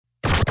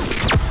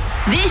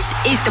This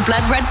is the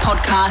Blood Red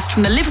podcast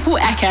from the Liverpool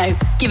Echo,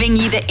 giving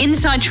you the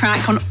inside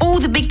track on all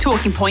the big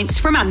talking points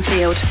from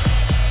Anfield.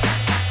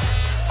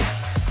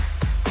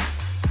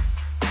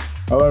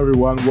 Hello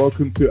everyone,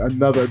 welcome to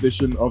another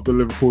edition of the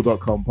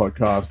Liverpool.com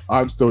podcast.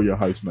 I'm still your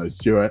host, Mo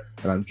Stewart,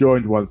 and I'm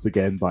joined once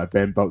again by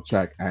Ben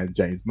Belchak and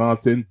James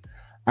Martin.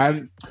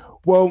 And,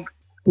 well,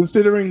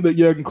 considering that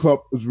Jurgen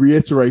Klopp has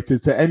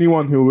reiterated to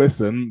anyone who'll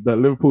listen that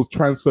Liverpool's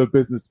transfer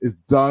business is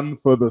done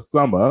for the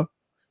summer,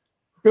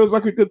 feels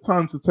like a good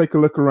time to take a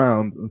look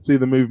around and see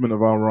the movement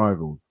of our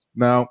rivals.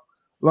 Now,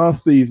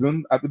 last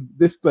season, at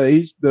this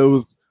stage, there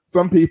was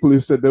some people who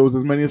said there was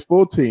as many as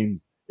 4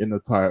 teams in the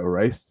title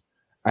race,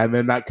 and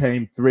then that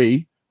came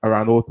 3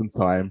 around autumn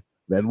time,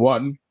 then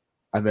 1,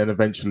 and then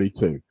eventually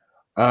 2.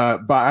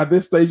 But at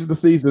this stage of the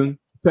season,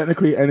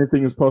 technically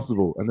anything is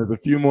possible, and there's a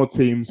few more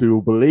teams who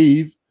will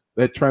believe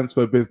their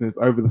transfer business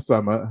over the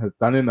summer has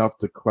done enough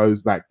to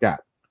close that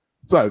gap.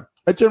 So,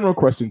 a general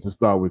question to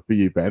start with for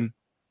you, Ben.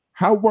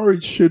 How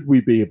worried should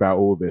we be about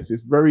all this?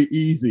 It's very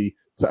easy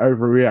to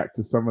overreact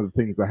to some of the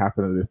things that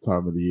happen at this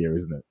time of the year,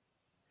 isn't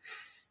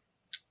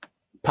it?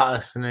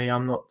 Personally,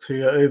 I'm not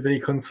too overly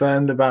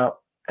concerned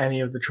about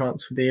any of the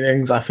transfer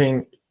dealings. I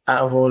think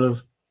out of all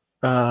of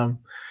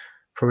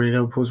probably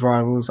Liverpool's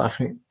rivals, I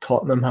think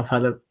Tottenham have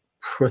had a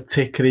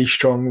particularly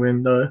strong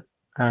window,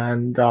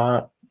 and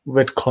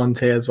with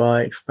Conte as well,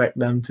 I expect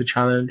them to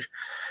challenge.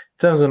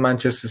 In terms of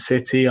Manchester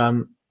City,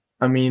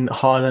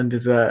 Haaland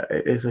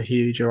is a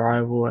huge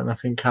arrival, and I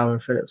think Calvin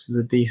Phillips is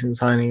a decent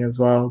signing as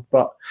well.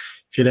 But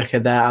if you look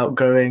at their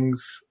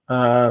outgoings,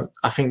 I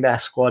think their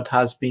squad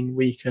has been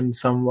weakened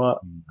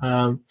somewhat.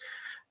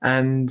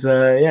 And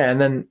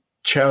then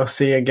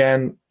Chelsea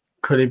again,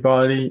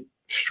 Koulibaly,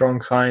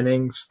 strong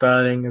signing,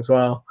 Sterling as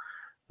well.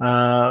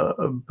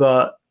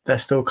 But they're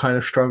still kind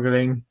of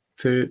struggling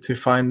to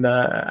find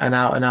an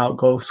out-and-out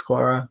goal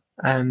scorer.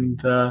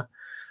 And I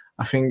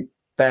think,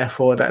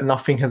 therefore, that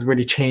nothing has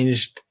really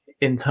changed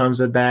in terms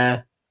of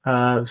their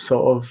playing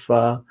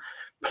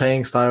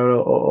style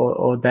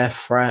or their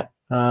threat,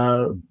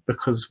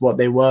 because what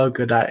they were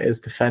good at is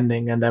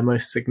defending, and their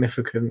most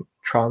significant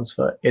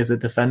transfer is a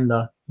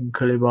defender in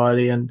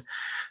Koulibaly. And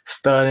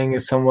Sterling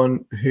is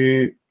someone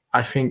who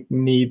I think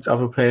needs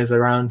other players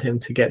around him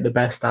to get the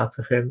best out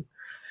of him.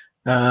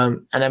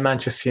 And at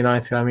Manchester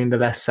United, the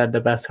less said,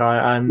 the better.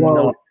 I'm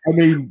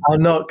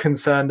not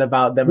concerned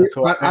about them at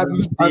all.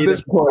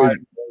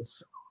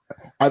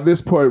 At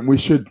this point, we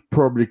should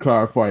probably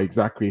clarify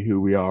exactly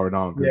who we are and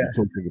aren't going to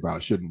be talking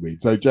about, shouldn't we?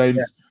 So,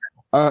 James,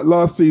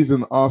 last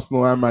season,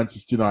 Arsenal and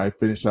Manchester United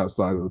finished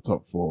outside of the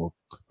top 4.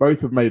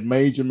 Both have made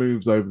major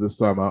moves over the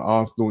summer.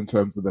 Arsenal in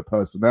terms of their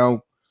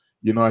personnel,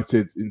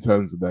 United in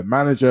terms of their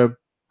manager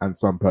and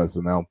some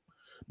personnel.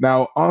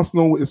 Now,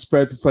 Arsenal, it's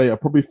fair to say, are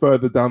probably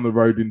further down the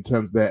road in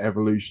terms of their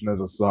evolution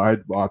as a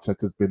side.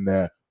 Arteta's been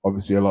there,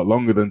 obviously, a lot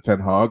longer than Ten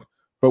Hag.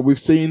 But we've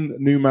seen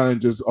new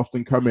managers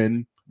often come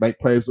in, make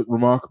players look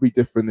remarkably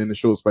different in a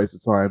short space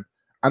of time.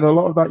 And a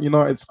lot of that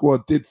United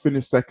squad did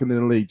finish second in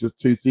the league just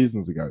 2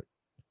 seasons ago.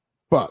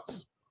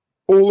 But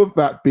all of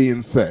that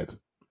being said,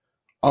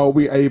 are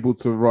we able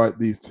to write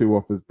these 2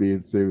 off as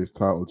being serious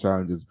title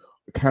challenges?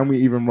 Can we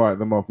even write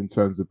them off in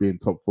terms of being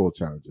top 4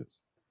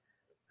 challenges?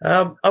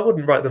 I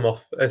wouldn't write them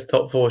off as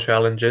top 4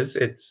 challenges.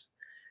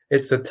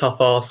 It's a tough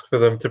ask for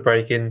them to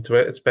break into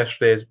it,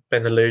 especially as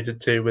Ben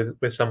alluded to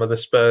with some of the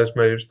Spurs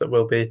moves that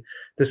we'll be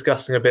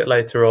discussing a bit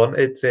later on.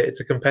 It's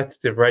a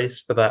competitive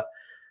race for that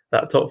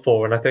top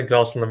 4, and I think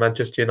Arsenal and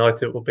Manchester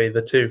United will be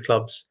the 2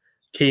 clubs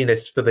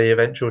keenest for the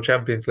eventual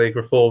Champions League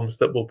reforms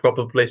that will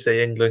probably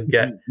see England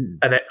get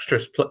an extra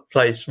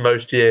place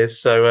most years.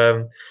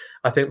 So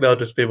I think they'll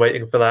just be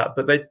waiting for that.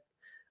 But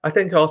I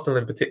think Arsenal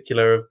in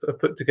particular have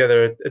put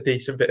together a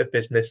decent bit of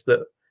business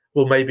that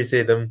will maybe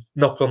see them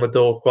knock on the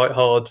door quite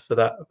hard for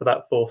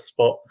that 4th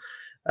spot.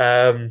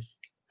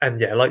 And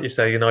yeah, like you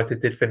say,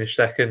 United did finish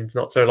second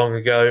not so long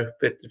ago.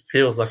 It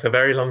feels like a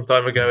very long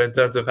time ago in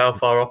terms of how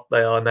far off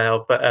they are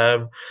now.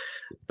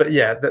 But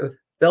yeah,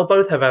 they'll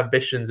both have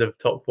ambitions of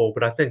top 4.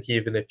 But I think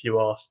even if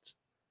you asked,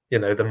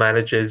 the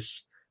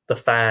managers, the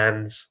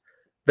fans,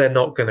 they're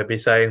not going to be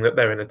saying that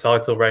they're in a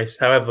title race,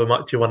 however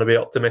much you want to be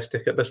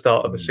optimistic at the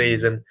start of the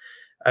season.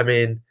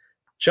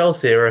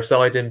 Chelsea are a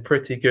side in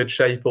pretty good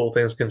shape, all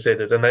things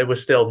considered, and they were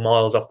still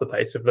miles off the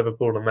pace of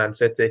Liverpool and Man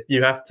City.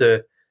 You have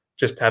to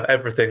just have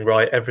everything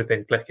right,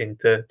 everything clicking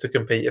to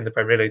compete in the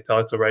Premier League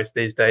title race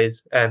these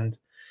days. And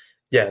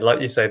yeah,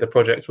 like you say, the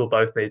projects will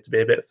both need to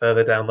be a bit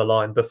further down the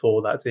line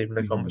before that's even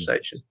a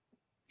conversation.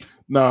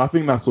 No, I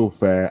think that's all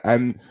fair.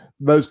 And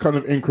those kind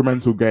of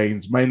incremental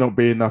gains may not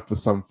be enough for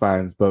some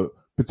fans, but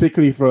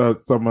particularly for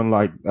someone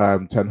like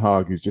Ten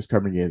Hag, who's just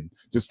coming in,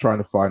 just trying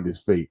to find his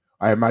feet.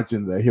 I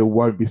imagine that he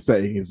won't be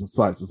setting his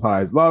sights as high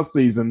as last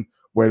season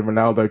when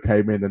Ronaldo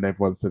came in and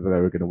everyone said that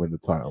they were going to win the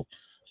title.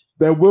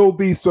 There will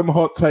be some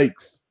hot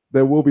takes.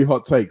 There will be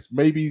hot takes.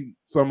 Maybe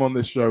some on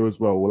this show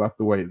as well. We'll have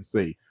to wait and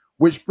see.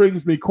 Which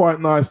brings me quite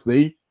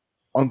nicely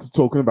onto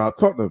talking about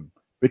Tottenham.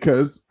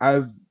 because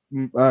as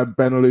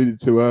Ben alluded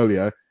to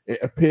earlier, it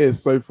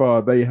appears so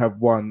far they have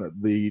won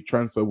the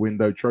transfer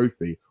window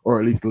trophy, or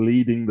at least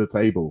leading the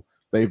table.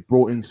 They've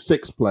brought in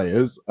 6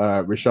 players: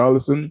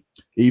 Richarlison,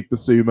 Yves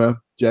Bissouma,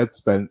 Jed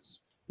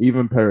Spence,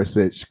 Ivan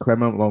Perisic,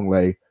 Clement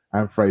Longley,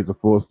 and Fraser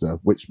Forster,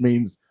 which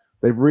means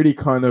they've really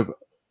kind of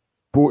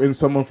brought in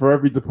someone for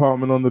every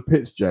department on the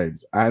pitch,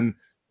 James. And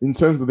in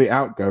terms of the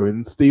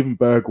outgoing, Steven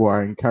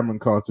Bergwijn, Cameron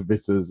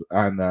Carter-Vickers,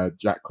 and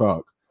Jack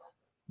Clark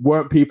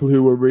weren't people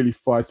who were really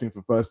fighting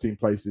for first-team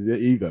places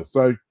either.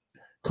 So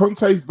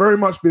Conte's very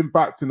much been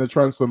backed in the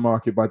transfer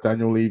market by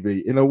Daniel Levy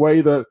in a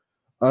way that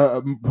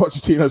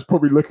Pochettino's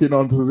probably looking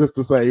on as if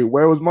to say,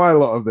 where was my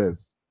lot of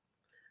this?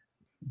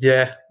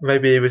 Yeah,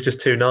 maybe he was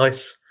just too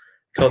nice.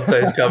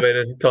 Conte's come in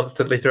and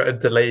constantly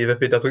threatened to leave if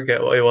he doesn't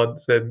get what he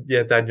wants. And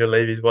yeah, Daniel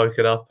Levy's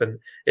woken up, and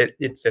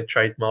it's a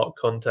trademark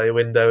Conte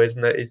window,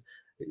 isn't it?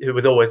 It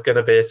was always going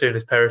to be as soon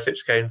as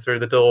Perisic came through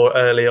the door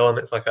early on.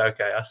 It's like,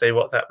 okay, I see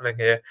what's happening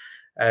here.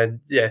 And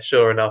yeah,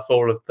 sure enough,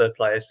 all of the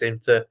players seem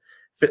to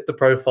fit the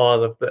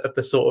profile of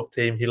the sort of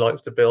team he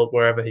likes to build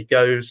wherever he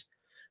goes.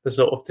 The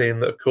sort of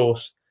team that, of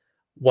course,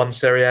 won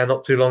Serie A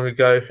not too long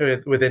ago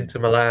with Inter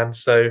Milan.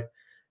 So,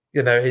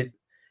 you know,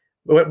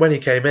 when he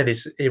came in,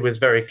 he was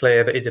very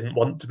clear that he didn't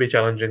want to be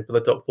challenging for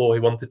the top 4. He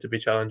wanted to be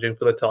challenging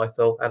for the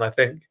title. And I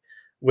think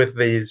with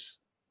these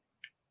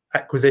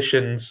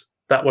acquisitions,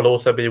 that will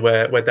also be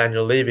where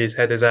Daniel Levy's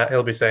head is at.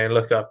 He'll be saying,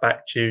 look, I've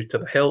backed you to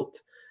the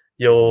hilt.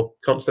 You're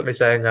constantly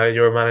saying how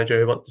you're a manager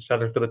who wants to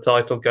challenge for the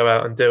title. Go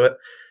out and do it.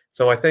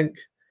 So I think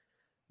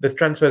the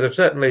transfers have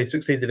certainly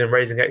succeeded in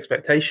raising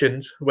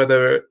expectations.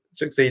 Whether it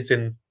succeeds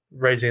in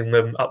raising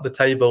them up the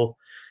table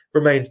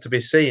remains to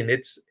be seen.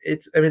 It's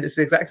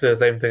exactly the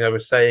same thing I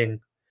was saying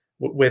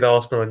with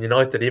Arsenal and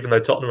United. Even though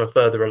Tottenham are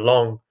further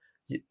along,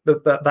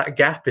 that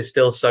gap is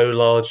still so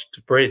large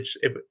to bridge.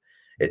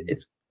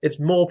 It's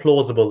more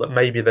plausible that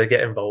maybe they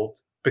get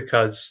involved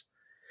because,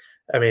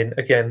 I mean,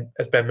 again,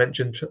 as Ben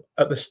mentioned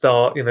at the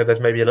start, you know, there's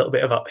maybe a little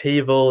bit of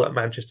upheaval at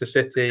Manchester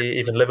City,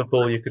 even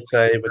Liverpool, you could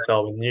say, with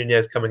Darwin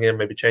Núñez coming in,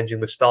 maybe changing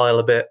the style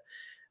a bit.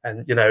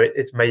 And, you know,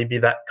 it's maybe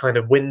that kind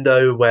of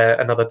window where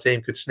another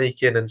team could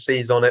sneak in and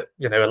seize on it,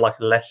 you know, like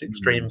a less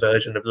extreme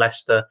version of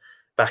Leicester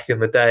back in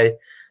the day.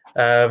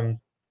 I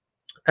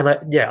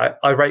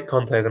rate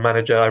Conte as a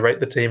manager. I rate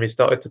the team he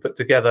started to put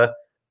together.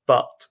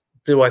 But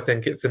do I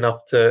think it's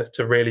enough to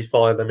really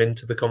fire them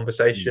into the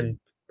conversation?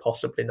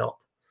 Possibly not.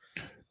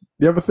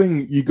 The other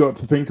thing you got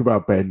to think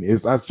about, Ben,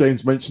 is, as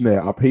James mentioned there,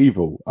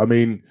 upheaval. I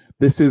mean,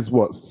 this is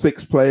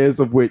 6 players,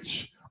 of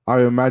which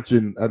I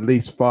imagine at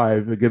least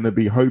 5 are going to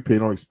be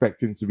hoping or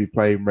expecting to be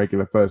playing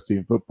regular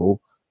first-team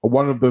football.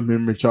 One of them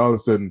in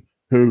Richarlison,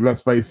 who,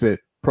 let's face it,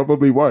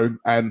 probably won't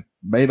and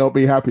may not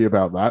be happy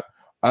about that.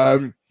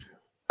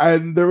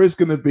 And there is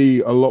going to be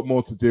a lot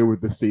more to deal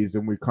with this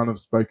season. We've kind of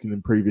spoken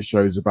in previous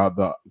shows about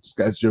the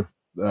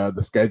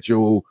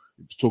schedule,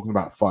 talking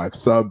about 5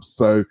 subs.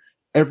 So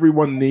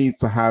everyone needs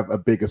to have a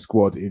bigger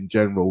squad in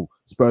general.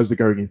 Spurs are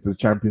going into the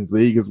Champions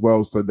League as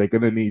well, so they're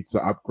going to need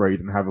to upgrade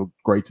and have a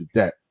greater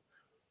depth.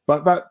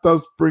 But that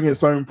does bring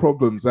its own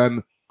problems.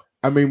 And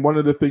I mean, one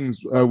of the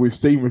things we've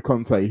seen with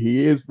Conte,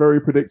 he is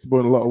very predictable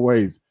in a lot of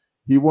ways.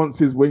 He wants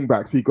his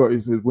wing-backs. He got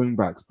his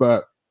wing-backs,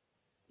 but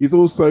he's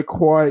also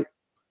quite,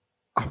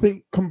 I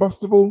think,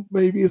 combustible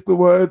maybe is the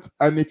word.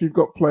 And if you've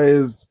got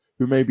players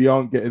who maybe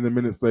aren't getting the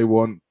minutes they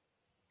want,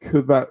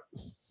 could that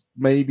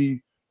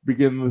maybe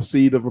begin the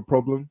seed of a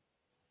problem?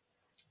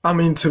 I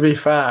mean, to be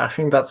fair, I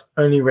think that's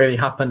only really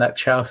happened at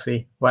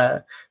Chelsea,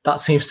 where that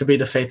seems to be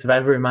the fate of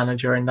every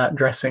manager in that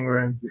dressing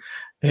room,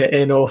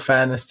 in all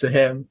fairness to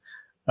him.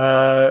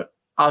 I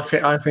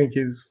think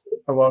he's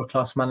a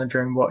world-class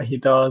manager in what he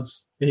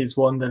does. He's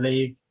won the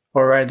league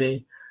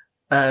already.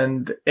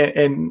 And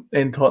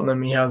in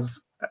Tottenham, he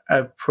has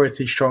a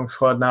pretty strong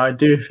squad now. I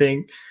do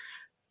think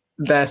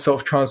their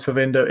sort of transfer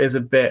window is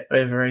a bit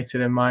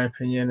overrated, in my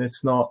opinion.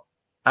 It's not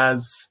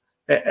as...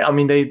 I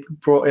mean, they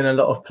brought in a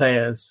lot of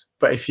players,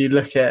 but if you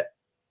look at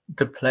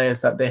the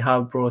players that they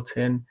have brought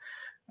in,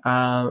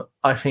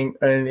 I think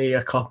only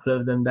a couple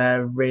of them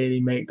there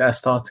really make their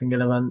starting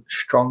 11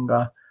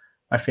 stronger.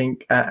 I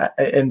think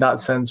in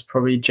that sense,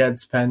 probably Jed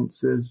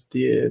Spence is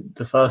the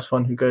first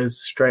one who goes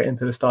straight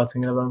into the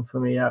starting 11 for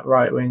me at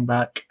right wing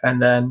back,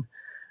 and then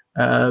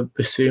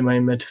Bissouma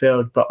in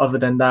midfield. But other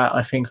than that,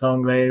 I think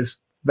Longley is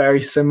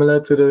very similar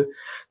to the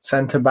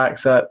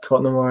centre-backs that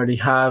Tottenham already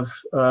have.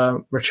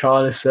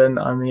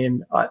 Richarlison, I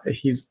mean,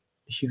 he's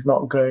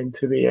not going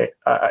to be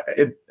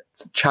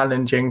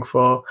challenging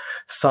for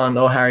Son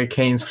or Harry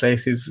Kane's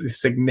place. He's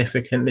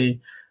significantly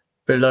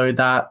below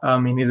that. I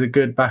mean, he's a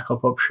good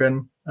backup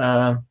option,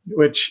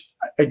 which,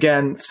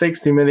 again,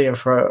 60 million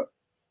for,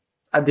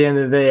 at the end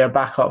of the day, a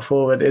backup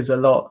forward is a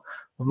lot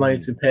of money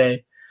to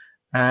pay.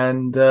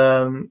 And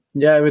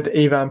with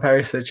Ivan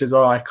Perisic as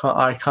well, I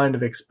kind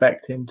of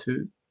expect him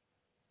to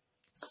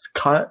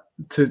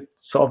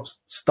sort of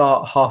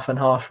start half and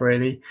half,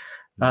 really,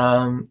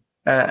 and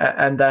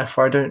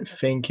therefore I don't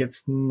think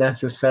it's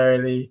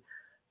necessarily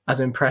as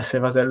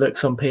impressive as it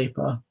looks on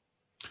paper.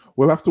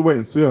 we'll have to wait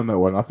and see on that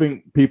one. I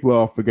think people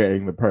are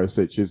forgetting that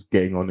Perisic is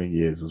getting on in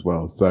years as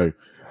well. So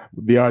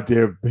the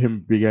idea of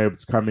him being able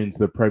to come into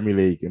the Premier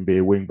League and be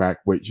a wing back,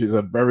 which is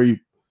a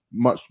very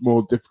much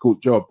more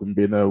difficult job than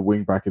being a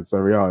wing back in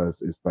Serie A,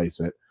 let's face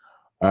it.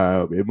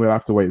 We'll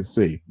have to wait and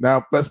see.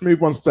 Now, let's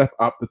move one step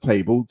up the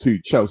table to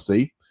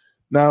Chelsea.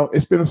 Now,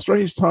 it's been a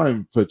strange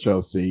time for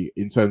Chelsea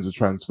in terms of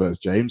transfers,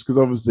 James, because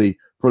obviously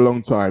for a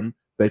long time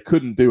they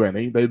couldn't do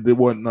any. They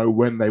wouldn't know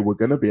when they were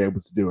going to be able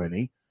to do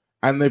any.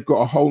 And they've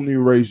got a whole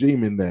new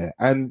regime in there.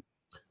 And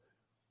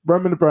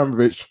Roman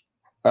Abramovich,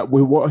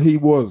 with what he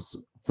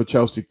was for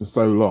Chelsea for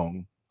so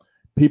long,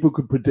 people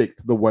could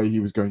predict the way he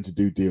was going to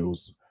do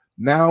deals.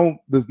 Now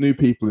there's new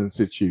people in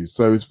situ.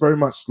 So it's very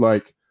much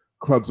like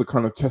clubs are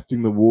kind of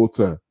testing the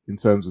water in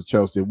terms of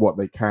Chelsea, what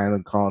they can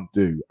and can't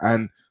do.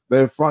 And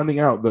they're finding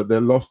out that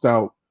they're lost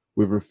out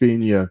with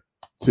Rafinha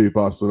to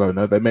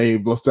Barcelona. They may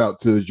have lost out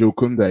to Jules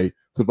Koundé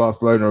to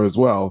Barcelona as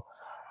well.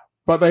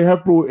 But they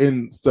have brought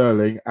in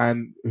Sterling,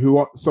 and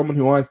someone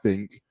who I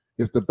think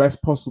is the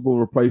best possible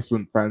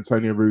replacement for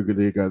Antonio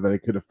Rudiger that they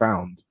could have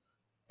found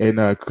in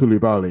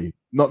Koulibaly.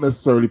 Not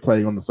necessarily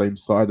playing on the same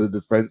side of the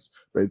defence,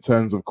 but in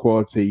terms of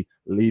quality,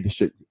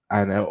 leadership,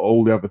 and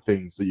all the other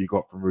things that you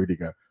got from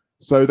Rudiger.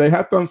 So they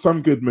have done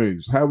some good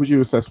moves. How would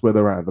you assess where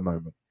they're at the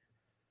moment?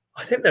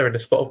 I think they're in a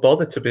spot of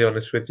bother, to be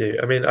honest with you.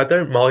 I mean, I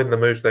don't mind the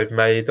moves they've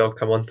made. I'll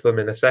come on to them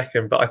in a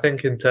second. But I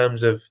think in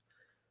terms of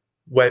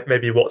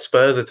maybe what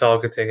Spurs are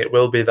targeting, it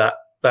will be that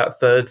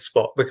third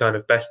spot, the kind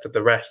of best of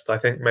the rest. I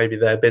think maybe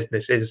their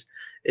business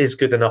is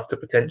good enough to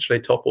potentially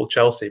topple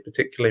Chelsea,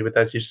 particularly with,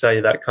 as you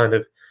say, that kind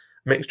of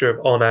mixture of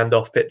on and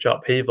off pitch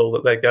upheaval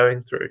that they're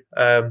going through.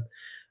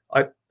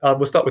 I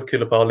will start with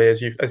Koulibaly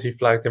as you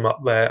flagged him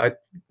up there.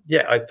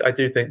 I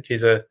do think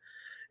he's a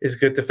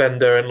good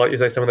defender, and like you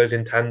say, some of those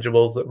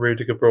intangibles that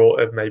Rudiger brought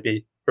have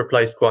maybe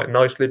replaced quite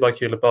nicely by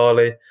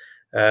Koulibaly.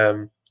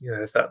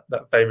 There's that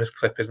famous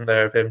clip, isn't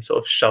there, of him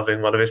sort of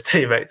shoving one of his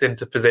teammates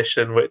into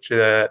position, which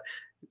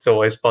it's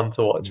always fun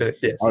to watch. And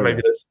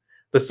maybe that's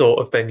the sort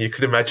of thing you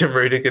could imagine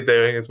Rudiger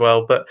doing as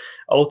well. But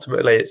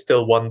ultimately, it's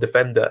still one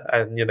defender,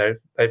 and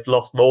they've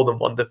lost more than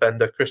one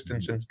defender.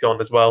 Christensen's gone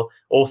as well,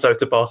 also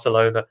to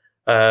Barcelona.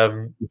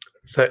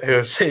 So who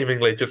have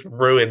seemingly just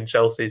ruined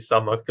Chelsea's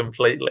summer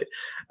completely.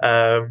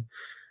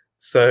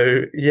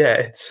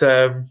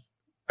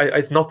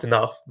 It's not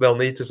enough. They'll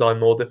need to sign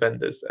more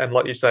defenders, and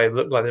like you say, it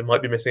look like they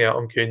might be missing out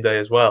on Koundé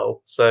as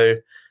well. So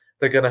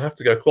they're going to have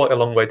to go quite a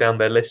long way down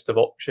their list of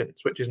options,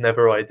 which is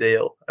never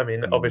ideal. I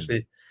mean,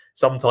 obviously,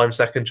 sometimes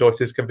second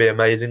choices can be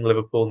amazing.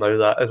 Liverpool know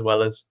that as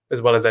well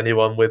as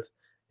anyone. With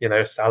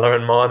Salah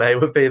and Mane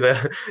would be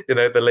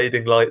the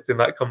leading lights in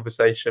that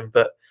conversation,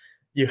 but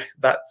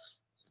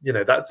that's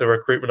a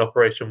recruitment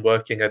operation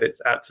working at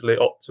its absolute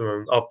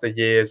optimum after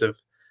years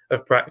of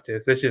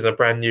practice. This is a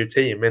brand new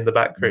team in the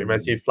back room,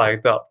 as you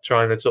flagged up,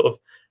 trying to sort of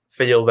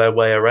feel their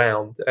way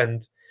around.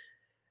 And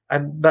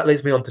that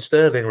leads me on to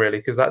Sterling, really,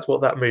 because that's what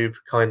that move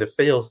kind of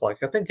feels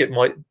like. I think it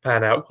might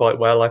pan out quite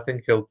well. I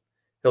think he'll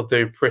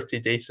do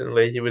pretty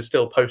decently. He was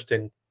still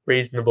posting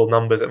reasonable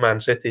numbers at Man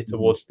City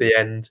towards the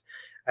end.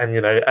 And,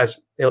 as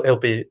he'll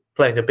be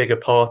playing a bigger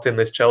part in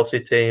this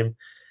Chelsea team,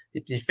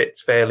 he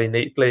fits fairly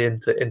neatly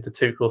into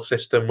Tuchel's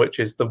system, which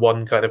is the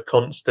one kind of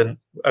constant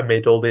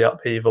amid all the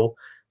upheaval.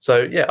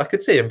 So, yeah, I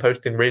could see him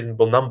posting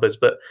reasonable numbers,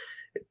 but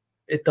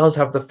it does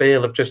have the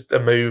feel of just a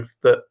move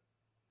that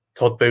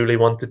Todd Boehly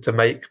wanted to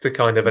make to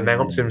kind of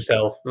announce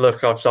himself.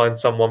 Look, I've signed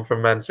someone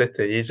from Man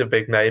City. He's a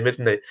big name,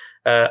 isn't he?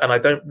 And I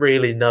don't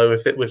really know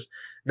if it was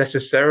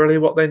necessarily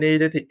what they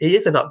needed. He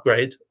is an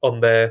upgrade on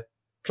their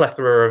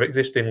plethora of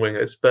existing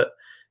wingers, but,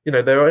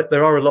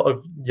 there are a lot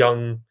of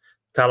young,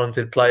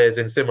 talented players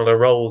in similar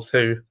roles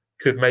who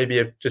could maybe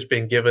have just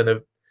been given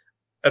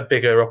a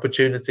bigger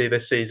opportunity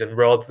this season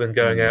rather than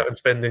going out and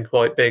spending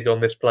quite big on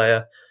this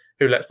player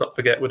who, let's not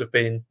forget, would have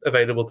been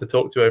available to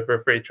talk to over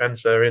a free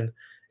transfer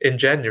in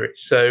January.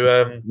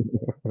 So,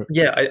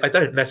 I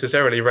don't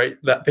necessarily rate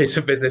that piece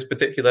of business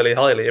particularly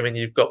highly. I mean,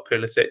 you've got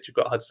Pulisic, you've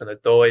got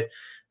Hudson-Odoi.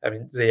 I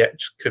mean,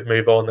 Ziyech could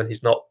move on, and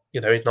he's not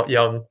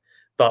young.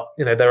 But,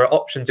 there are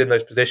options in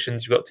those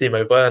positions. You've got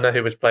Timo Werner,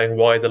 who was playing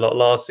wide a lot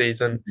last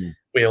season.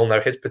 We all know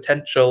his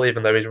potential,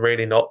 even though he's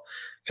really not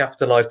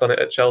capitalised on it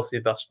at Chelsea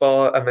thus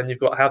far. And then you've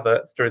got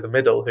Havertz through the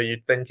middle, who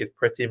you'd think is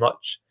pretty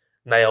much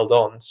nailed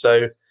on.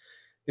 So,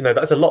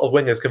 that's a lot of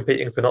wingers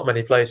competing for not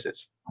many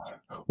places.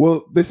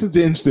 Well, this is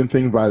the interesting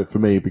thing about it for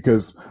me,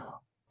 because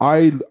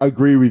I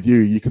agree with you.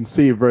 You can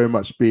see it very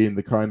much being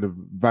the kind of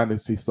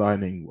vanity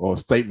signing or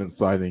statement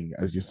signing,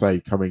 as you say,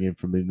 coming in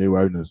from the new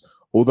owners.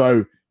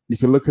 Although you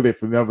can look at it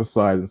from the other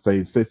side and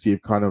say City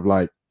have kind of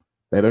like,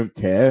 they don't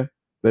care.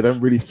 They don't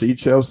really see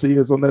Chelsea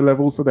as on their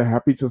level, so they're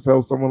happy to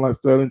sell someone like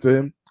Sterling to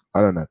him.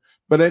 I don't know.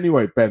 But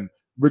anyway, Ben,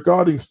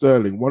 regarding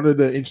Sterling, one of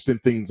the interesting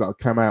things that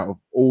come out of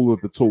all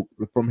of the talk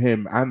from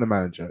him and the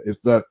manager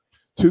is that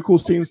Tuchel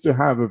seems to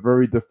have a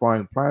very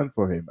defined plan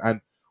for him.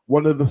 And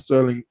one of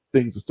the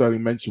things that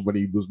Sterling mentioned when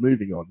he was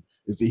moving on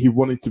is that he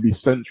wanted to be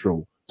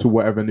central to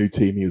whatever new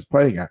team he was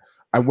playing at.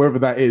 And whether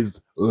that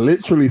is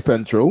literally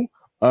central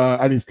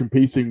and he's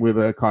competing with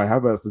Kai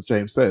Havertz, as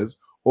James says,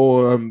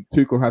 or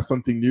Tuchel has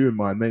something new in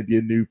mind, maybe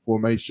a new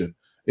formation.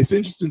 It's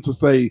interesting to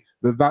say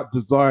that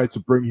desire to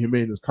bring him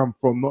in has come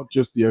from not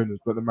just the owners,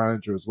 but the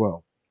manager as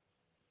well.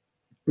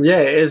 Yeah,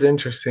 it is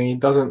interesting. He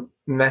doesn't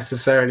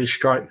necessarily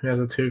strike me as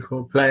a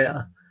Tuchel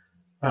player,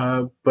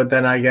 but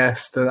then I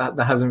guess that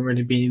there hasn't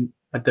really been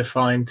a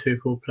defined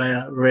Tuchel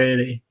player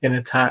really in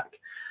attack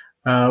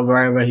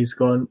wherever he's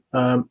gone.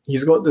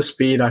 He's got the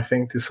speed, I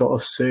think, to sort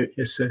of suit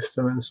his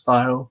system and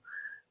style,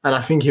 and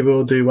I think he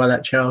will do well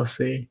at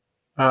Chelsea.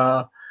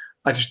 I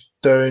just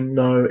don't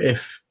know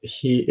if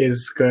he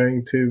is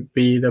going to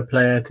be the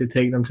player to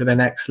take them to the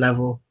next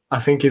level. I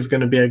think he's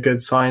going to be a good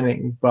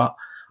signing, but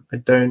I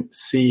don't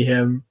see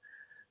him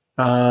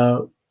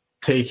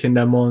taking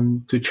them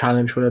on to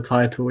challenge for the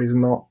title. He's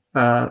not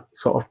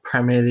sort of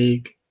Premier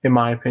League, in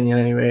my opinion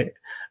anyway,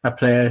 a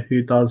player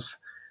who does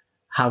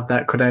have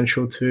that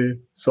credential to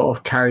sort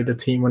of carry the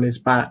team on his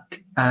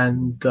back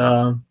and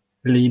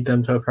lead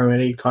them to a Premier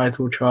League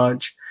title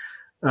charge.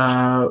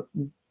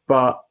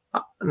 But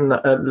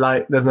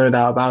like, there's no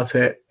doubt about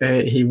it.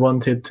 He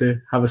wanted to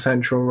have a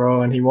central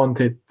role and he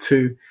wanted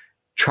to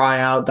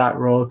try out that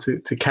role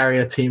to carry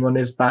a team on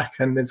his back.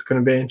 And it's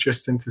going to be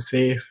interesting to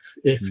see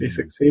if he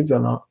succeeds or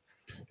not.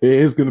 It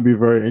is going to be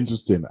very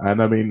interesting.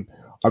 And I mean,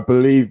 I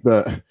believe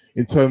that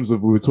in terms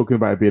of, we were talking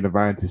about it being a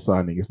vanity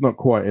signing, it's not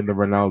quite in the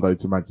Ronaldo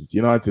to Manchester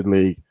United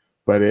league,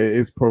 but it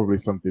is probably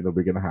something that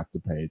we're going to have to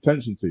pay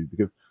attention to,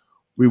 because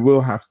we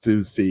will have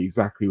to see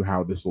exactly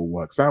how this all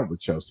works out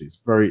with Chelsea.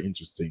 It's a very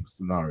interesting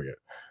scenario.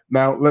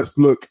 Now, let's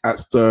look at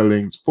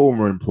Sterling's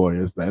former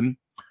employers then,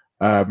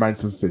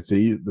 Manchester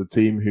City, the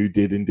team who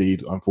did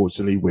indeed,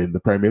 unfortunately, win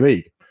the Premier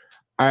League.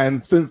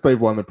 And since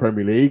they've won the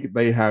Premier League,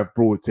 they have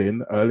brought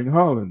in Erling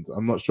Haaland.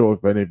 I'm not sure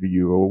if any of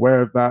you are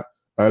aware of that.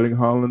 Erling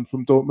Haaland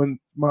from Dortmund,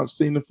 might have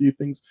seen a few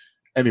things.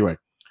 Anyway,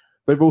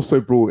 they've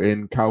also brought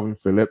in Calvin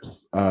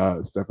Phillips,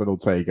 Stefan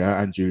Ortega,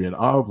 and Julian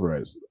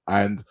Alvarez.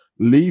 And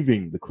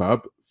leaving the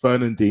club,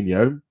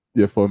 Fernandinho,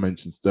 the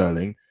aforementioned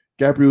Sterling,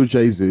 Gabriel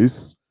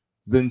Jesus,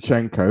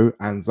 Zinchenko,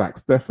 and Zach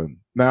Steffen.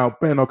 Now,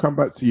 Ben, I'll come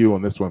back to you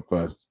on this one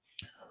first.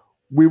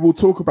 We will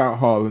talk about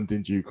Haaland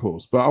in due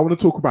course, but I want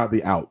to talk about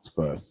the outs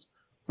first.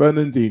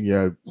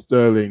 Fernandinho,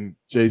 Sterling,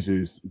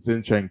 Jesus,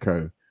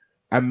 Zinchenko,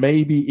 and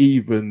maybe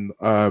even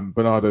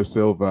Bernardo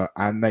Silva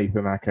and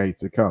Nathan Ake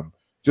to come.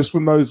 Just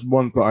from those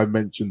ones that I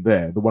mentioned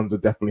there, the ones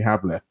that definitely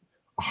have left,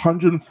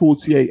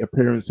 148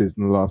 appearances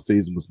in the last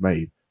season was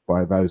made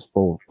by those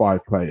 5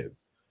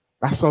 players.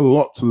 That's a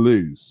lot to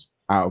lose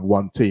out of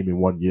one team in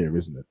 1 year,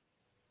 isn't it?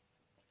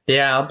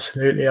 Yeah,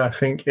 absolutely. I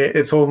think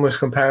it's almost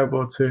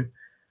comparable to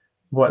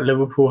what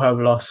Liverpool have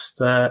lost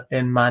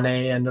in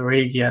Mane and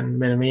Origi and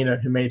Minamino,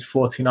 who made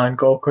 49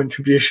 goal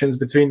contributions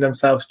between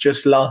themselves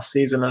just last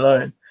season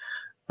alone.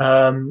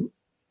 And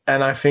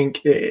I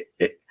think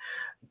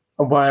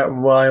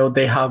while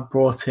they have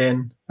brought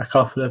in a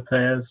couple of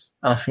players,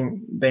 I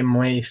think they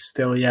may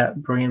still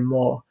yet bring in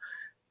more,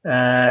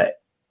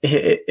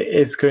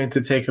 it's going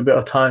to take a bit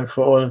of time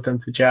for all of them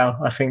to gel.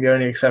 I think the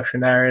only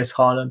exception there is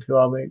Haaland, who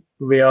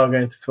we are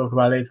going to talk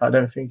about later. I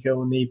don't think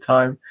he'll need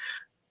time.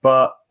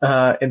 But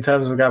in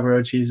terms of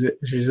Gabriel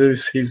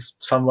Jesus, he's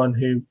someone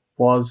who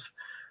was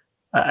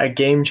a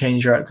game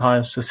changer at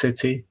times for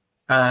City.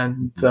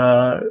 And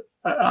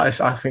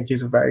I think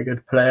he's a very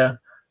good player.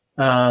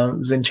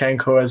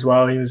 Zinchenko as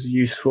well, he was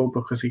useful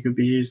because he could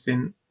be used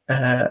in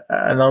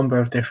a number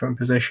of different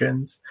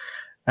positions.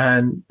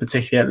 And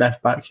particularly at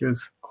left back, he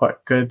was quite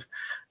good.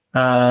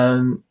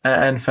 And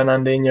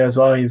Fernandinho as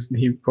well,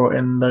 he brought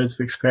in loads of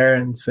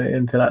experience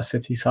into that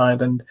City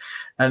side, and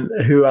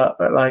who are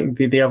like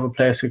the other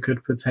players who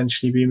could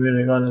potentially be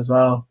moving on as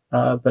well.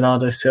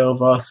 Bernardo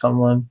Silva,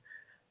 someone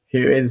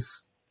who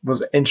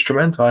was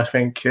instrumental. I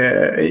think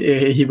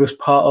he was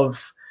part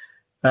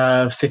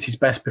of City's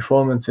best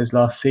performances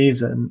last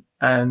season,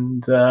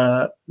 and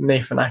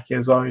Nathan Ake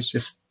as well is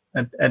just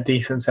a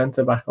decent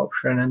centre back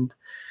option. And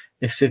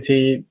if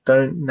City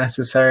don't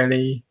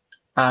necessarily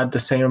add the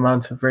same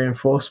amount of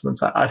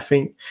reinforcements, I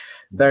think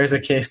there is a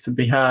case to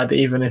be had,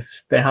 even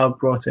if they have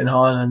brought in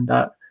Haaland,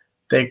 that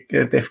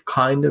they've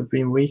kind of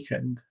been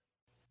weakened.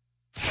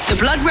 The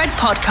Blood Red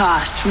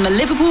Podcast from the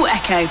Liverpool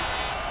Echo.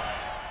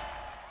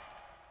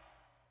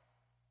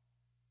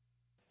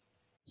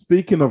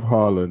 Speaking of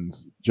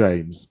Haaland,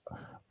 James,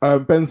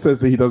 Ben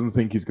says that he doesn't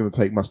think he's going to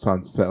take much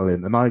time to settle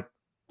in, and I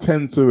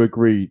tend to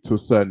agree to a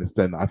certain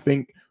extent. I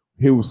think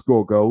he will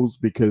score goals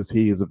because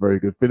he is a very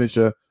good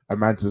finisher, and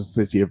Manchester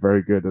City are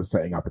very good at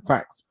setting up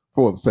attacks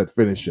for the said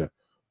finisher.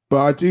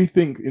 But I do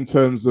think in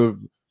terms of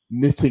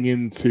knitting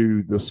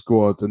into the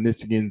squad and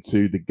knitting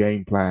into the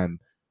game plan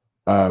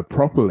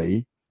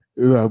properly,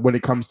 when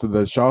it comes to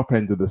the sharp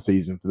end of the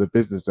season for the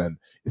business end,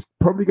 it's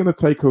probably going to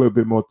take a little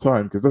bit more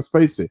time, because let's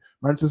face it,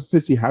 Manchester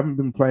City haven't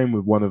been playing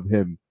with one of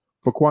him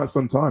for quite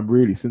some time,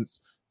 really,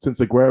 since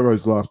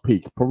Aguero's last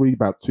peak, probably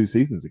about 2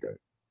 seasons ago.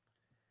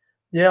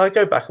 Yeah, I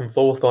go back and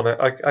forth on it.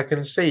 I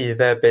can see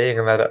there being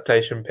an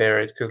adaptation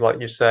period because,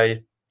 like you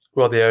say,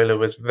 Guardiola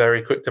was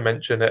very quick to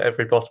mention at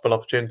every possible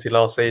opportunity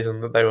last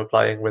season that they were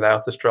playing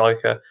without a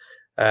striker.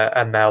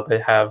 And now they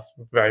have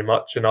very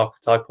much an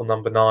archetypal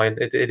number 9.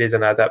 It is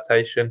an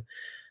adaptation.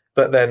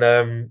 But then,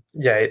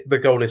 the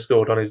goal he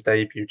scored on his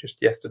debut just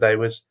yesterday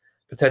was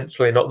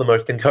potentially not the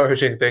most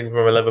encouraging thing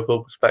from a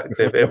Liverpool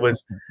perspective. It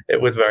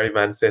was very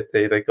Man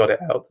City. They got it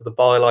out to the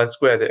byline,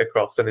 squared it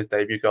across, and his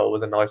debut goal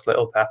was a nice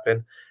little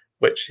tap-in,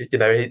 which, you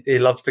know, he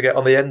loves to get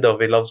on the end of.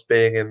 He loves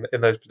being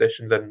in those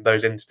positions, and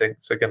those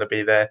instincts are going to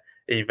be there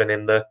even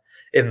in the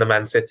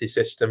Man City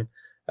system.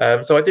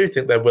 So I do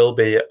think there will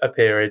be a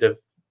period of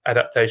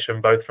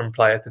adaptation both from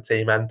player to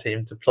team and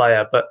team to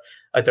player, but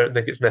I don't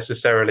think it's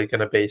necessarily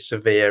going to be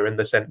severe in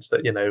the sense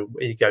that, you know,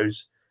 he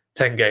goes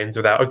 10 games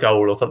without a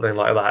goal or something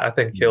like that. I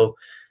think he'll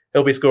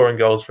be scoring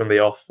goals from the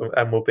off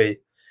and will be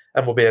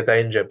a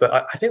danger. But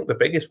I think the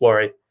biggest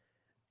worry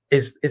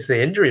is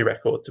the injury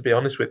record, to be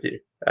honest with you.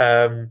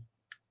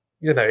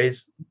 You know,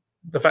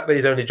 the fact that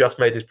he's only just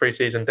made his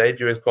pre-season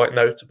debut is quite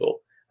notable.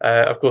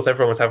 Of course,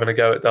 everyone was having a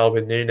go at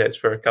Darwin Núñez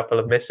for a couple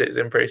of misses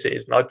in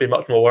pre-season. I'd be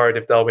much more worried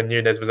if Darwin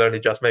Núñez was only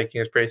just making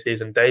his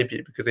pre-season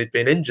debut because he'd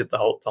been injured the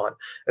whole time,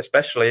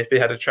 especially if he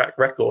had a track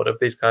record of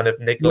these kind of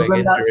niggling injuries.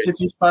 Wasn't that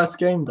City's first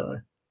game, though?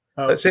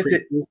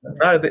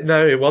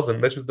 No, it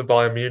wasn't. This was the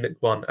Bayern Munich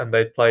one, and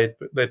they played.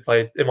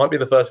 It might be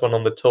the first one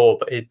on the tour,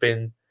 but he'd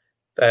been.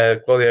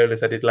 Guardiola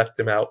said he'd left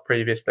him out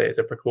previously as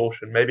a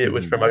precaution. Maybe it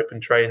was from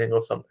open training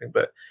or something,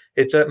 but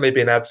he'd certainly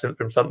been absent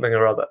from something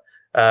or other.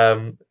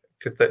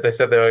 Because they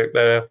said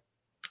they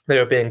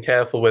were being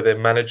careful with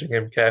him, managing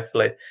him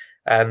carefully,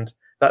 and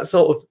I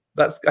think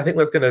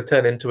that's going to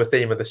turn into a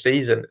theme of the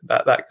season.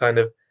 That kind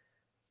of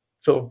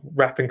sort of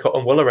wrapping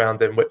cotton wool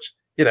around him, which,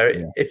 you know,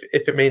 if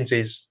it means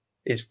he's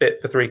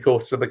fit for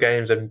 3/4 of the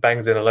games and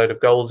bangs in a load of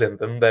goals in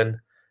them,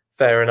 then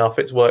fair enough,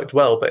 it's worked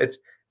well. But it's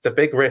a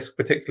big risk,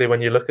 particularly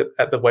when you look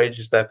at the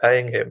wages they're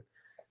paying him.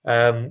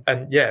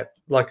 And yeah,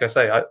 like I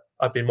say,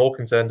 I'd be more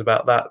concerned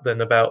about that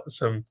than about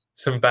some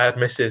bad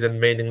misses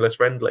and meaningless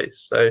friendlies.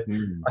 So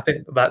I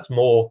think that's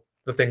more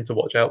the thing to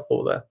watch out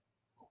for there.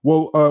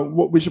 Well,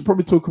 what we should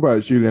probably talk about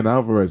is Julian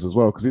Alvarez as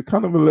well, because he's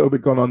kind of a little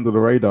bit gone under the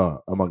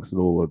radar amongst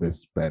all of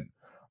this, Ben.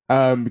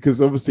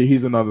 Because obviously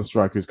he's another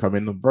striker who's come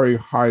in, very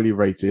highly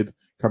rated,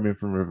 coming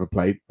from River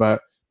Plate,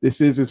 but this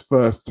is his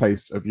first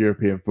taste of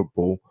European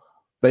football.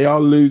 They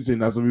are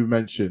losing, as we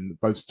mentioned,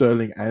 both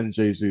Sterling and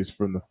Jesus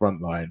from the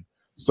front line.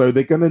 So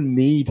they're going to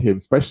need him,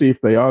 especially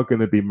if they are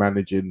going to be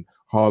managing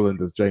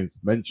Haaland, as James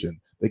mentioned.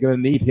 They're going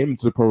to need him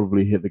to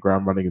probably hit the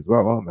ground running as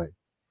well, aren't they?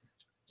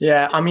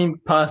 Yeah, I mean,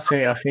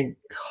 personally, I think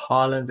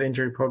Haaland's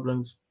injury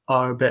problems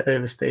are a bit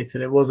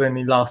overstated. It was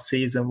only last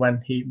season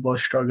when he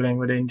was struggling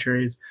with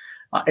injuries.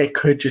 It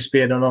could just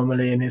be an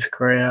anomaly in his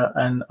career,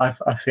 and I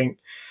think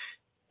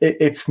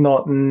it's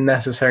not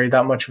necessarily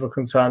that much of a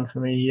concern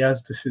for me. He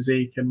has the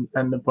physique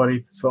and the body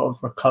to sort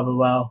of recover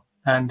well,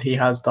 and he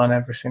has done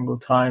every single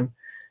time.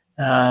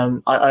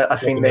 I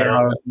think they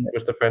are. It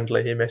was the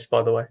friendly he missed,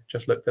 by the way.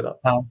 Just looked it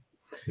up.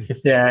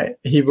 Yeah,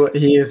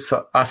 he is.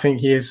 I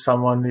think he is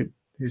someone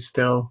who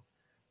still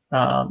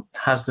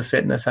has the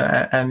fitness,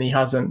 and he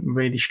hasn't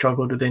really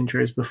struggled with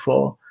injuries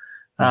before.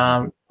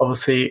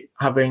 Obviously,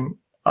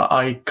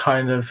 I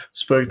kind of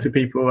spoke to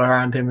people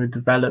around him who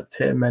developed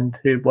him and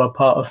who were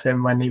part of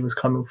him when he was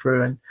coming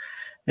through, and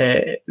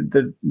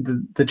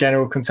the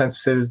general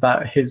consensus is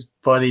that his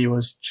body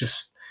was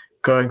just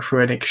going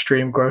through an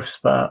extreme growth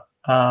spurt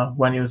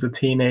when he was a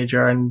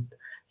teenager, and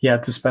he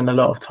had to spend a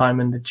lot of time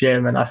in the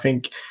gym. And I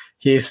think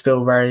he is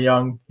still very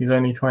young. He's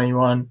only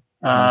 21.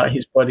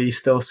 His body's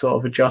still sort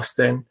of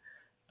adjusting.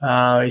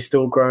 He's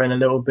still growing a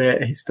little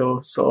bit. He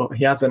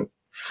hasn't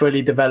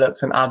fully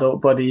developed an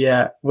adult body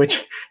yet,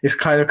 which is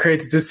kind of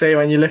crazy to say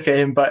when you look at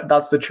him, but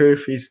that's the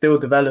truth. He's still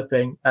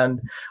developing, and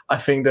I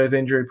think those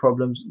injury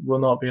problems will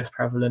not be as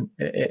prevalent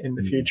in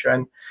the future.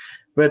 And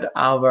with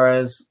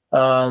Alvarez,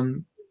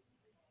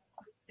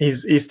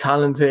 he's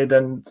talented,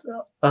 and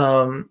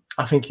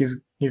I think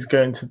he's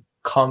going to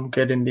come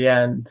good in the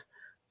end.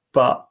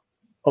 But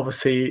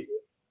obviously,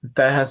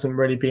 there hasn't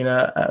really been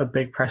a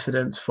big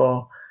precedence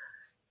for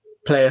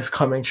players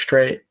coming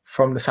straight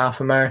from the South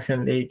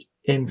American League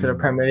into the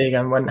Premier League,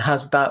 and when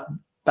that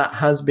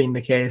has been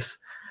the case,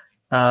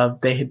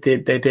 they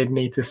did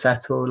need to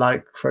settle.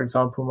 Like, for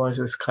example,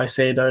 Moises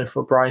Caicedo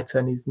for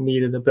Brighton, he's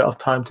needed a bit of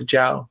time to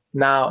gel.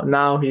 Now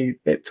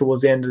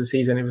towards the end of the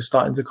season, he was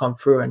starting to come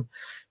through and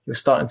he was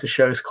starting to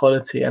show his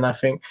quality. And I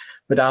think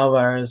with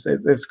Alvarez,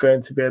 it's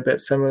going to be a bit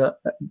similar.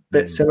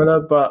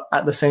 But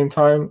at the same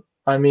time,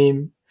 I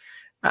mean,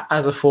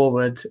 as a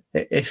forward,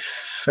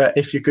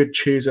 if you could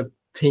choose a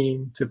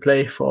team to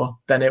play for,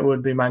 then it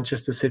would be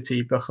Manchester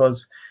City,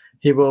 because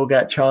he will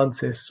get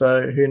chances.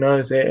 So who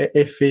knows,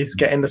 if he's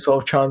getting the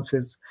sort of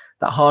chances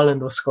that Haaland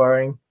was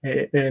scoring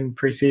in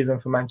pre-season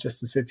for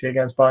Manchester City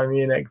against Bayern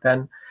Munich,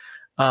 then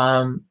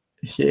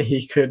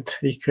he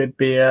could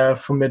be a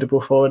formidable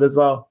forward as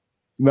well.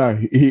 No,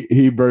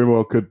 he very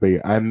well could be.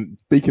 And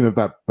speaking of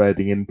that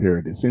bedding in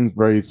period, it seems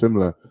very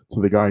similar to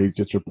the guy he's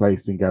just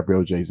replaced in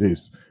Gabriel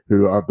Jesus,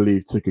 who I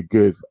believe took a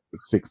good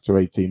 6 to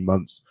 18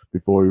 months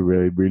before he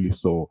really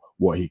saw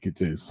what he could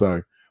do.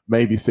 So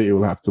maybe City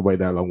will have to wait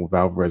that long with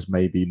Alvarez,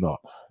 maybe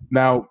not.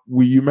 Now,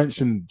 you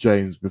mentioned,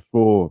 James,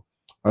 before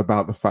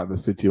about the fact that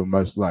City are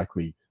most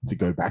likely to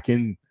go back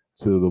into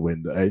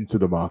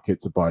the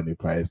market to buy new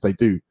players. They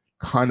do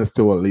kind of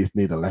still at least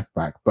need a left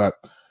back, but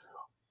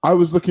I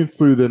was looking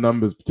through the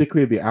numbers,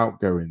 particularly the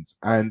outgoings,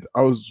 and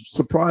I was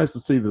surprised to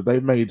see that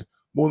they made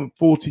more than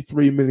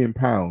 £43 million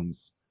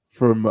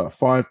from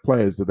 5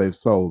 players that they've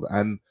sold.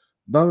 And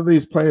none of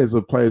these players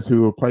are players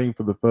who were playing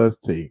for the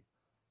first team.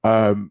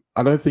 I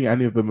don't think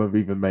any of them have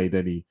even made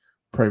any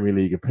Premier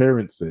League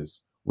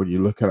appearances when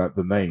you look at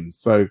the names.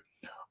 So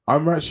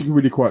I'm actually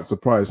really quite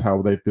surprised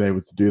how they've been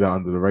able to do that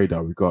under the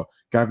radar. We've got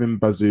Gavin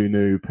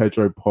Bazunu,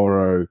 Pedro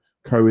Porro,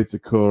 Ko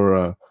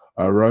Itakura,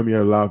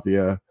 Romeo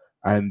Lavia,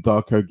 and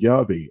Darko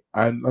Gyabi.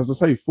 And as I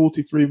say,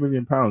 £43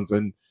 million.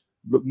 And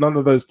none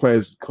of those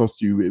players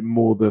cost you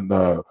more than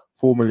 £4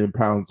 million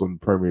on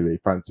Premier League,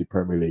 fancy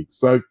Premier League.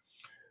 So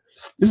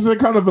this is a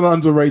kind of an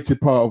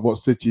underrated part of what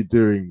City are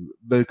doing.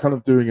 They're kind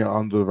of doing it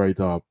under the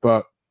radar.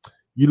 But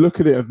you look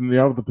at it from the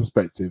other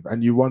perspective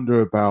and you wonder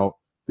about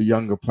the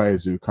younger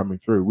players who are coming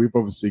through. We've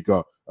obviously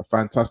got a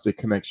fantastic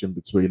connection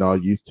between our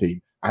youth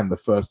team and the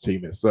first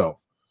team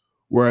itself.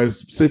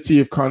 Whereas City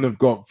have kind of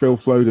got Phil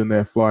Foden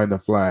there flying the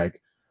flag.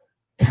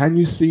 Can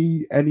you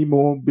see any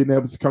more being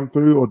able to come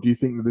through, or do you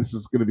think that this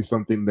is going to be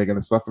something they're going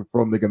to suffer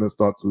from? They're going to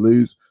start to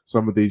lose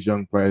some of these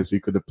young players who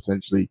could have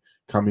potentially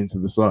come into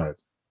the side?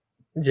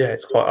 Yeah,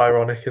 it's quite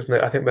ironic, isn't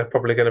it? I think they're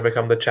probably going to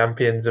become the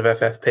champions of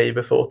FFP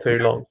before too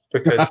long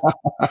because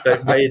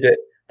they've made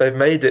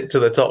it to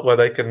the top where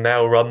they can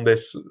now run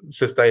this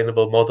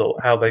sustainable model.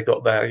 How they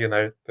got there,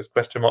 there's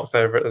question marks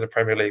over it. There's a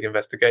Premier League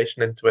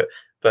investigation into it,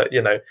 but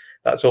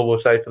that's all we'll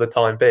say for the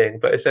time being.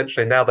 But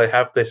essentially now they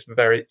have this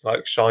very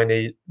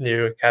shiny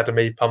new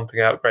academy pumping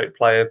out great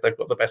players. They've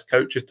got the best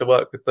coaches to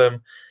work with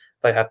them.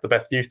 They have the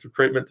best youth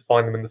recruitment to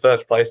find them in the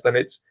first place. Then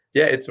it's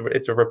a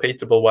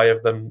repeatable way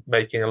of them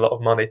making a lot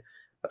of money.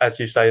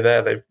 As you say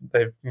there,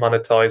 they've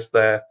monetized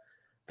their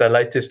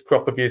latest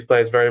crop of youth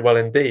players very well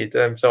indeed.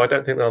 So I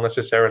don't think they'll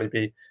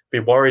necessarily be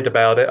worried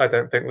about it. I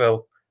don't think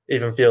they'll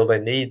even feel they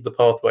need the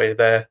pathway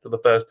there to the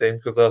first team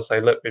because they'll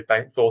say, look, we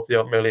banked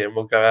 40-odd million,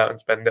 we'll go out and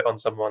spend it on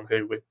someone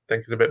who we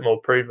think is a bit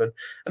more proven.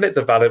 And it's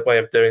a valid way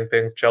of doing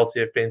things. Chelsea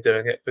have been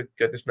doing it for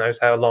goodness knows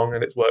how long,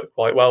 and it's worked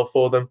quite well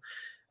for them.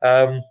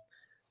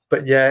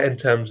 But yeah, in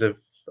terms of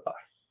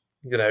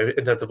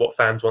what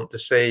fans want to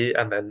see,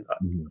 and then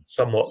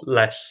somewhat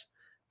less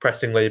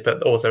pressingly,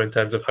 but also in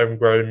terms of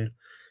homegrown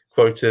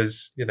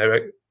quotas,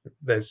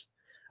 there's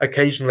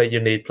occasionally you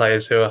need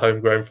players who are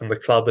homegrown from the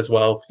club as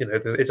well.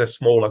 It's a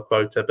smaller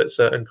quota, but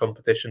certain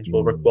competitions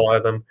will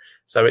require them.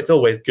 So it's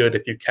always good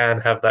if you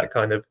can have that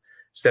kind of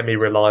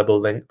semi-reliable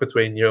link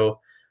between your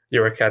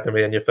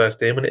academy and your first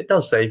team, and it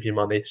does save you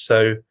money.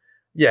 So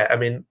yeah, I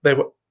mean, they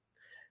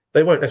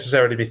won't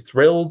necessarily be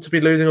thrilled to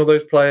be losing all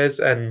those players,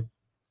 and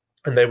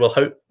they will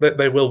hope that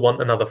they will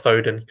want another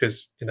Foden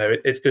because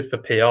it's good for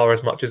PR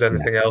as much as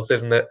anything else,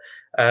 isn't it?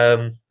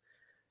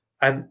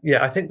 And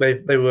yeah, I think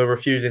they were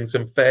refusing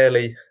some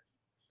fairly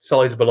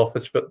sizable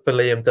offers for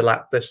Liam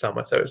Delap this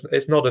summer. So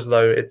it's not as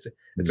though it's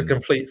a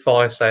complete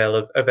fire sale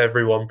of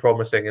everyone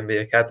promising in the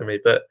academy.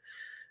 But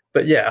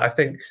yeah, I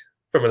think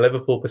from a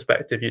Liverpool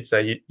perspective, you'd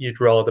say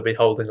you'd rather be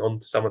holding on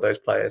to some of those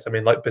players. I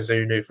mean, like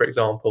Bazunu, for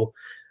example,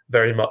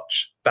 very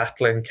much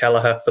battling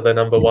Kelleher for the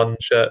number 1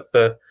 shirt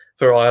for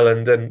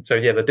Ireland. And so,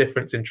 yeah, the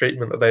difference in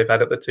treatment that they've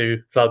had at the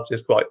two clubs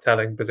is quite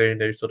telling.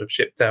 Bazunu sort of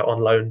shipped out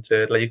on loan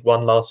to League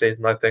One last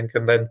season, I think,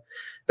 and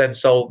then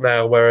sold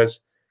now,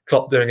 whereas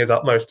Klopp doing his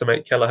utmost to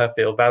make Kelleher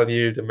feel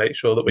valued and make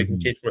sure that we can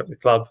keep him at the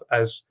club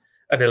as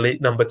an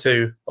elite number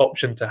 2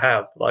 option to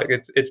have. Like,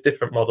 it's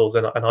different models,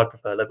 and I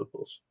prefer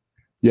Liverpool's.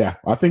 Yeah,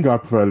 I think I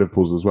prefer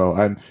Liverpool's as well.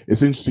 And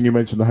it's interesting you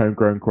mentioned the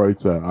homegrown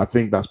quota. I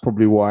think that's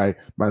probably why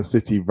Man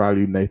City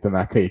valued Nathan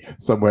Ake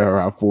somewhere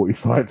around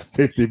 45 to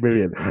 50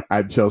 million,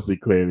 and Chelsea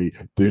clearly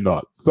do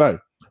not. So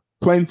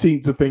plenty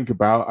to think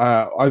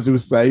about. As we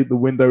say, the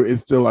window is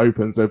still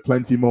open, so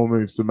plenty more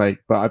moves to make.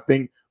 But I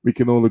think we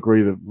can all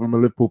agree that from a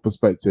Liverpool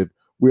perspective,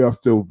 we are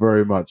still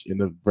very much in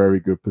a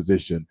very good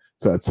position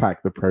to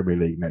attack the Premier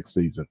League next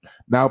season.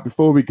 Now,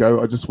 before we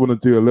go, I just want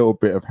to do a little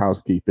bit of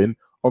housekeeping.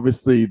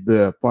 Obviously,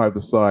 the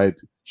five-a-side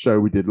show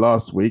we did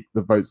last week,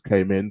 the votes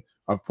came in.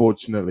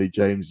 Unfortunately,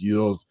 James,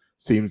 yours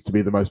seems to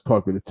be the most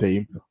popular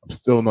team. I'm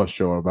still not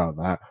sure about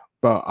that,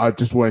 but I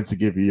just wanted to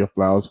give you your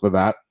flowers for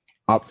that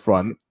up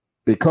front,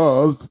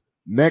 because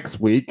next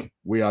week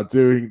we are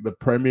doing the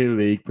Premier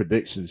League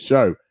predictions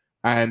show.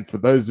 And for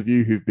those of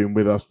you who've been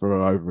with us for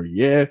over a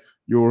year,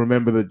 you'll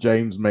remember that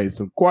James made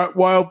some quite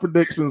wild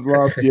predictions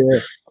last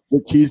year,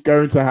 which he's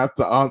going to have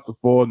to answer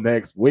for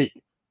next week.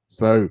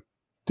 So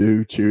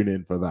do tune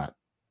in for that.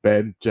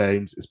 Ben,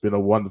 James, it's been a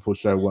wonderful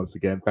show once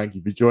again. Thank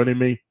you for joining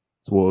me.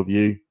 To all of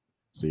you,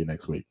 see you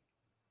next week.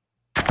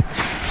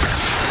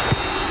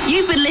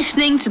 You've been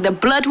listening to the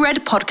Blood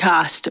Red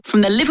podcast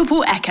from the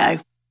Liverpool Echo.